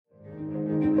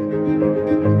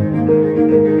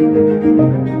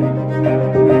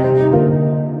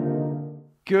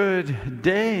Good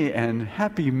day and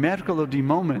happy Mercoledi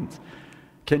Moment.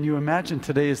 Can you imagine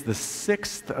today is the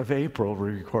 6th of April, we're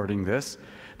recording this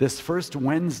first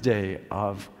Wednesday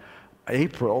of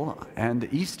April, and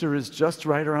Easter is just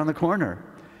right around the corner.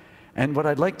 And what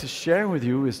I'd like to share with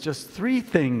you is just 3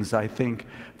 things, I think,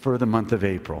 for the month of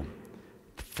April.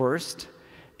 First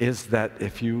is that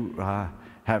if you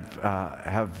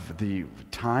have the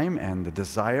time and the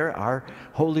desire, our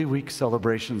Holy Week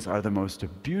celebrations are the most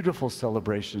beautiful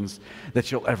celebrations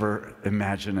that you'll ever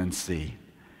imagine and see.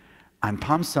 On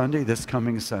Palm Sunday, this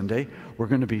coming Sunday, we're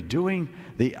going to be doing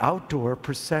the outdoor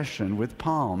procession with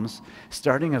palms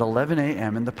starting at 11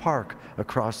 a.m. in the park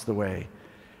across the way.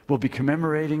 We'll be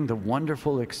commemorating the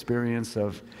wonderful experience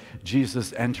of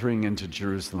Jesus entering into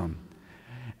Jerusalem.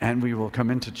 And we will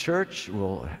come into church,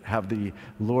 we'll have the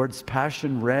Lord's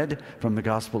Passion read from the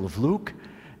Gospel of Luke,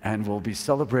 and we'll be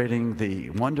celebrating the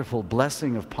wonderful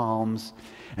blessing of palms.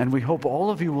 And we hope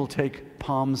all of you will take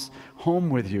palms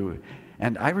home with you.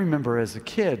 And I remember as a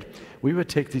kid, we would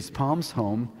take these palms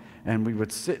home, and we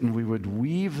would sit and we would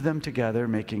weave them together,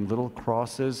 making little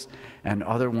crosses and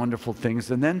other wonderful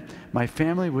things. And then my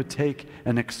family would take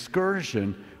an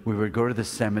excursion. We would go to the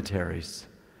cemeteries.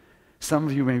 Some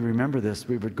of you may remember this.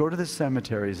 We would go to the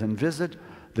cemeteries and visit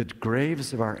the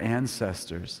graves of our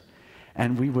ancestors,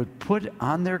 and we would put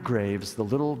on their graves the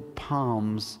little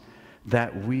palms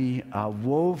that we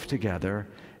wove together,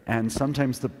 and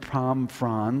sometimes the palm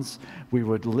fronds, we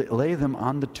would lay them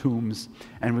on the tombs,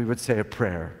 and we would say a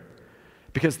prayer.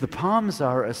 Because the palms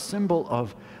are a symbol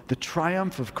of the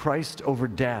triumph of Christ over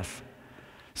death.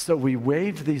 So we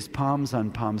waved these palms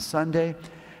on Palm Sunday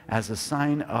as a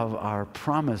sign of our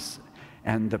promise,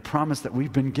 and the promise that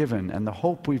we've been given and the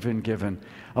hope we've been given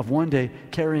of one day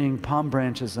carrying palm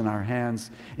branches in our hands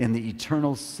in the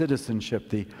eternal citizenship,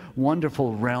 the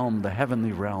wonderful realm, the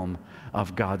heavenly realm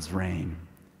of God's reign.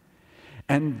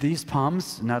 And these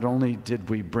palms, not only did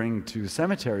we bring to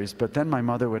cemeteries, but then my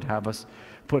mother would have us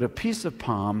put a piece of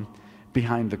palm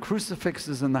behind the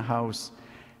crucifixes in the house,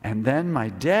 and then my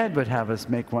dad would have us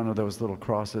make one of those little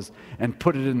crosses and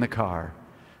put it in the car,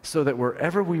 so that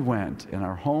wherever we went, in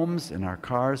our homes, in our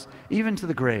cars, even to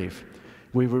the grave,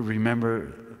 we would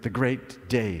remember the great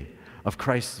day of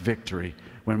Christ's victory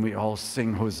when we all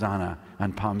sing Hosanna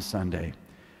on Palm Sunday.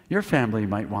 Your family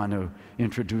might want to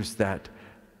introduce that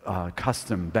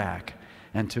custom back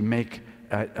and to make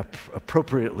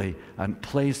appropriately a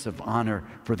place of honor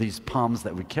for these palms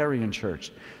that we carry in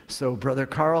church. So Brother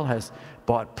Carl has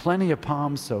bought plenty of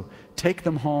palms, so take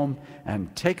them home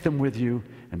and take them with you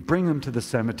and bring them to the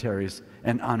cemeteries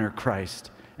and honor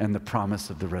Christ and the promise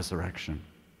of the resurrection.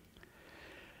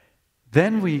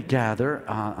 Then we gather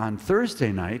on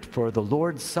Thursday night for the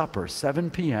Lord's Supper,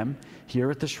 7 p.m. here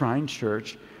at the Shrine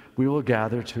Church. We will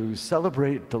gather to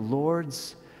celebrate the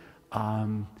Lord's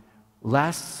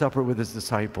Last Supper with his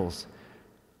disciples,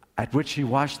 at which he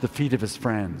washed the feet of his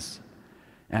friends.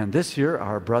 And this year,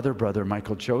 our brother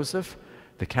Michael Joseph,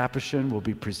 the Capuchin, will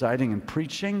be presiding and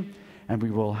preaching, and we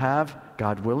will have,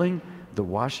 God willing, the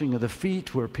washing of the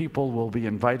feet, where people will be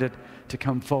invited to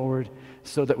come forward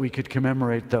so that we could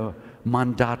commemorate the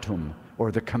mandatum,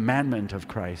 or the commandment of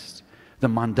Christ. The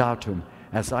mandatum,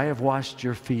 as I have washed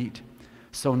your feet,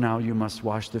 so now you must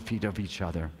wash the feet of each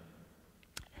other.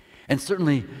 And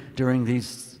certainly during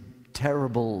these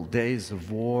terrible days of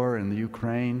war in the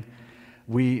Ukraine,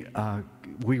 we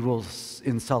will,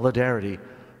 in solidarity,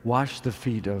 wash the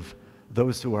feet of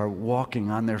those who are walking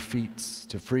on their feet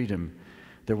to freedom.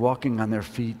 They're walking on their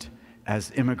feet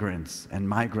as immigrants and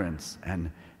migrants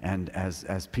and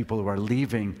as people who are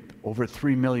leaving, over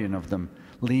 3 million of them,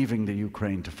 leaving the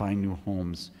Ukraine to find new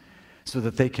homes so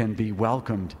that they can be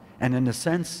welcomed. And in a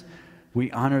sense, we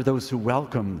honor those who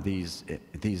welcome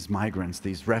these migrants,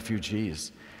 these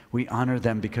refugees. We honor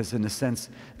them because, in a sense,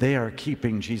 they are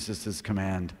keeping Jesus'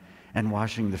 command and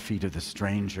washing the feet of the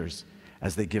strangers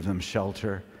as they give them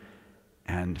shelter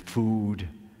and food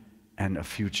and a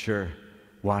future,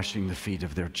 washing the feet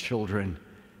of their children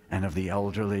and of the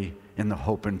elderly in the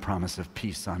hope and promise of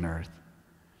peace on earth.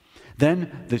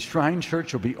 Then the Shrine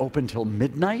Church will be open till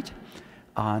midnight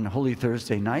on Holy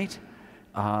Thursday night.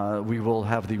 We will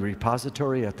have the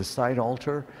repository at the side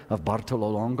altar of Bartolo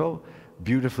Longo,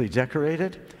 beautifully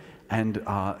decorated, and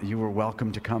you are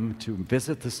welcome to come to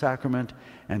visit the sacrament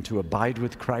and to abide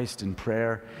with Christ in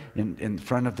prayer in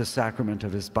front of the sacrament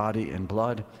of his body and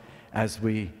blood as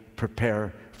we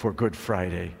prepare for Good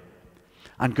Friday.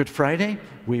 On Good Friday,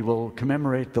 we will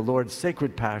commemorate the Lord's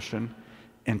Sacred Passion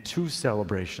in 2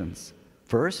 celebrations.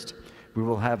 First, we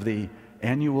will have the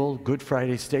annual Good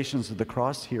Friday Stations of the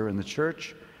Cross here in the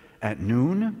church at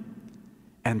noon,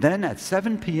 and then at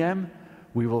 7 p.m.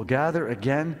 we will gather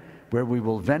again where we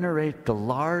will venerate the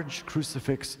large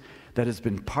crucifix that has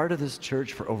been part of this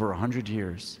church for over 100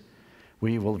 years.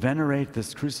 We will venerate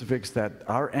this crucifix that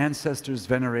our ancestors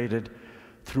venerated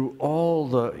through all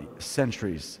the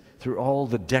centuries, through all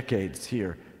the decades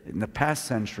here in the past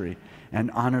century,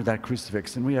 and honor that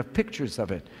crucifix. And we have pictures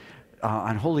of it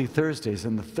on Holy Thursdays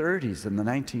in the 30s, in the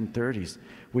 1930s.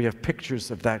 We have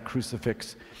pictures of that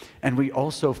crucifix. And we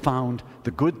also found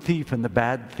the good thief and the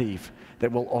bad thief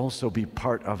that will also be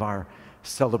part of our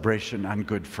celebration on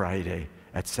Good Friday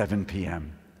at 7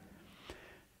 p.m.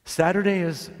 Saturday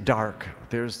is dark.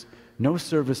 There's no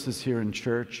services here in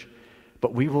church,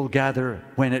 but we will gather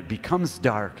when it becomes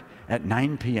dark at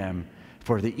 9 p.m.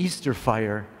 for the Easter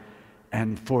fire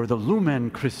and for the Lumen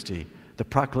Christi, the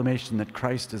proclamation that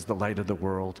Christ is the light of the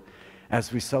world,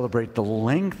 as we celebrate the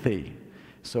lengthy.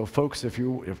 So folks, if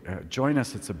you join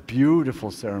us, it's a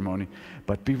beautiful ceremony,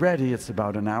 but be ready. It's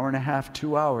about an hour and a half,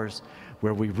 2 hours,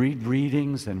 where we read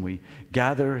readings and we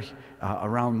gather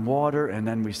around water, and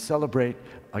then we celebrate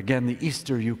again the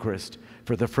Easter Eucharist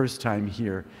for the first time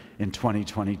here in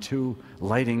 2022,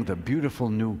 lighting the beautiful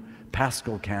new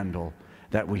Paschal candle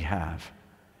that we have.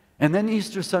 And then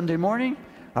Easter Sunday morning,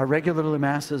 our regular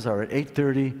Masses are at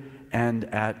 8:30 and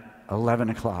at 11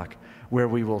 o'clock, where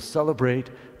we will celebrate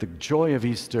the joy of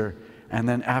Easter and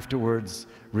then afterwards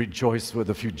rejoice with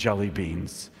a few jelly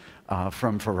beans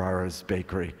from Ferrara's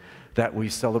Bakery, that we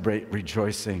celebrate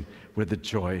rejoicing with the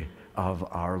joy of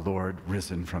our Lord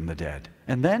risen from the dead.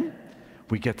 And then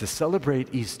we get to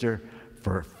celebrate Easter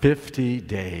for 50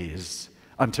 days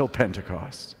until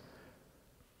Pentecost.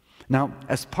 Now,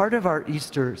 as part of our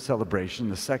Easter celebration,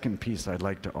 the second piece I'd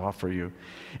like to offer you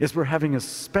is we're having a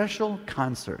special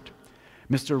concert.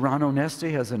 Mr. Ron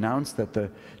Onesti has announced that the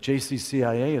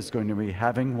JCCIA is going to be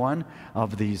having one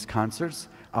of these concerts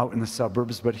out in the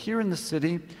suburbs, but here in the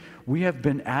city, we have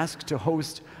been asked to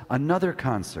host another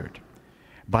concert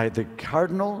by the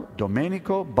Cardinal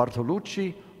Domenico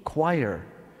Bartolucci Choir.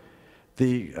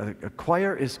 The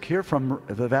choir is here from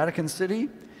the Vatican City,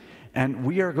 and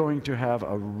we are going to have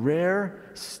a rare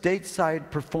stateside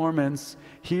performance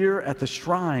here at the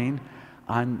shrine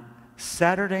on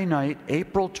Saturday night,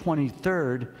 April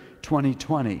 23rd,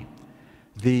 2020.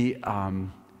 The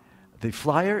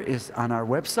flyer is on our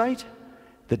website.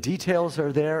 The details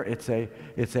are there. It's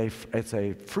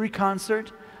a free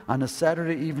concert on a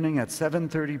Saturday evening at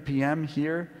 7:30 p.m.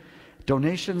 here.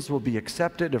 Donations will be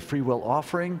accepted, a free will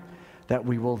offering that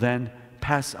we will then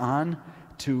pass on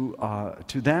to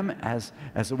them as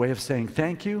a way of saying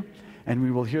thank you. And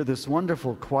we will hear this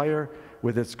wonderful choir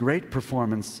with its great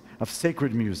performance of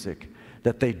sacred music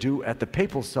that they do at the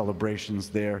papal celebrations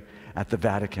there at the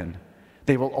Vatican.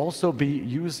 They will also be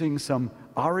using some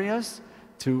arias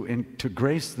to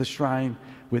grace the shrine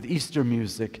with Easter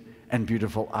music and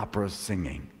beautiful opera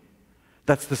singing.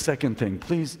 That's the second thing.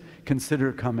 Please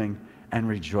consider coming and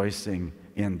rejoicing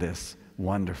in this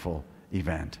wonderful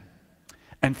event.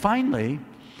 And finally,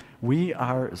 we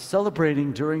are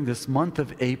celebrating during this month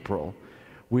of April,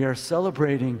 we are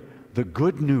celebrating the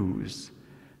good news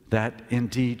that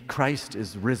indeed Christ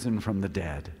is risen from the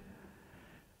dead.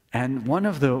 And one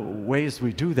of the ways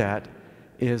we do that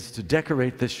is to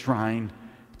decorate this shrine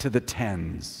to the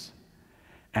tens.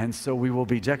 And so we will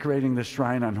be decorating the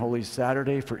shrine on Holy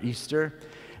Saturday for Easter,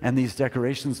 and these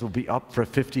decorations will be up for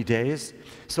 50 days.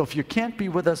 So if you can't be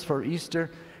with us for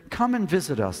Easter, come and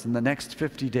visit us in the next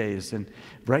 50 days and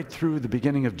right through the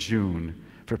beginning of June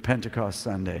for Pentecost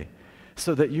Sunday,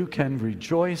 so that you can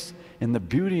rejoice in the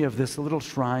beauty of this little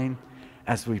shrine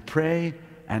as we pray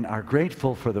and are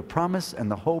grateful for the promise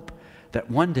and the hope that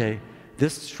one day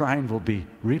this shrine will be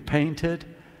repainted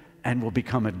and will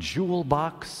become a jewel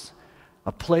box,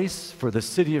 a place for the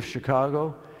city of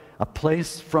Chicago, a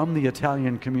place from the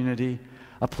Italian community,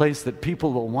 a place that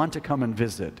people will want to come and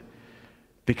visit.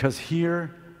 Because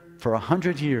here, for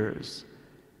 100 years,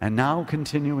 and now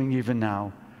continuing even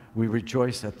now, we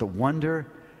rejoice at the wonder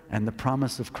and the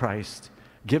promise of Christ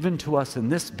given to us in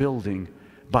this building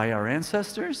by our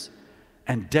ancestors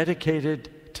and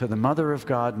dedicated to the Mother of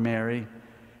God, Mary,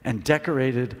 and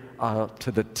decorated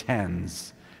to the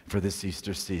tens for this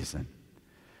Easter season.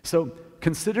 So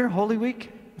consider Holy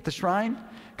Week at the shrine,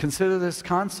 consider this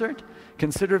concert,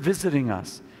 consider visiting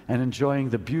us and enjoying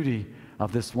the beauty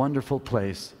of this wonderful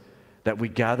place that we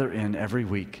gather in every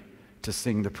week to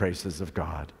sing the praises of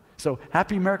God. So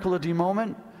happy Mercoledi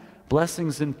Moment,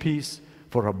 blessings and peace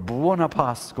for a buona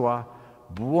Pasqua,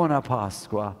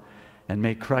 and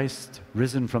may Christ,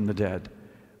 risen from the dead,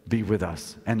 be with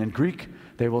us. And in Greek,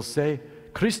 they will say,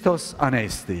 Christos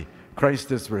anesti,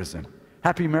 Christ is risen.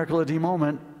 Happy Mercoledi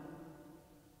Moment.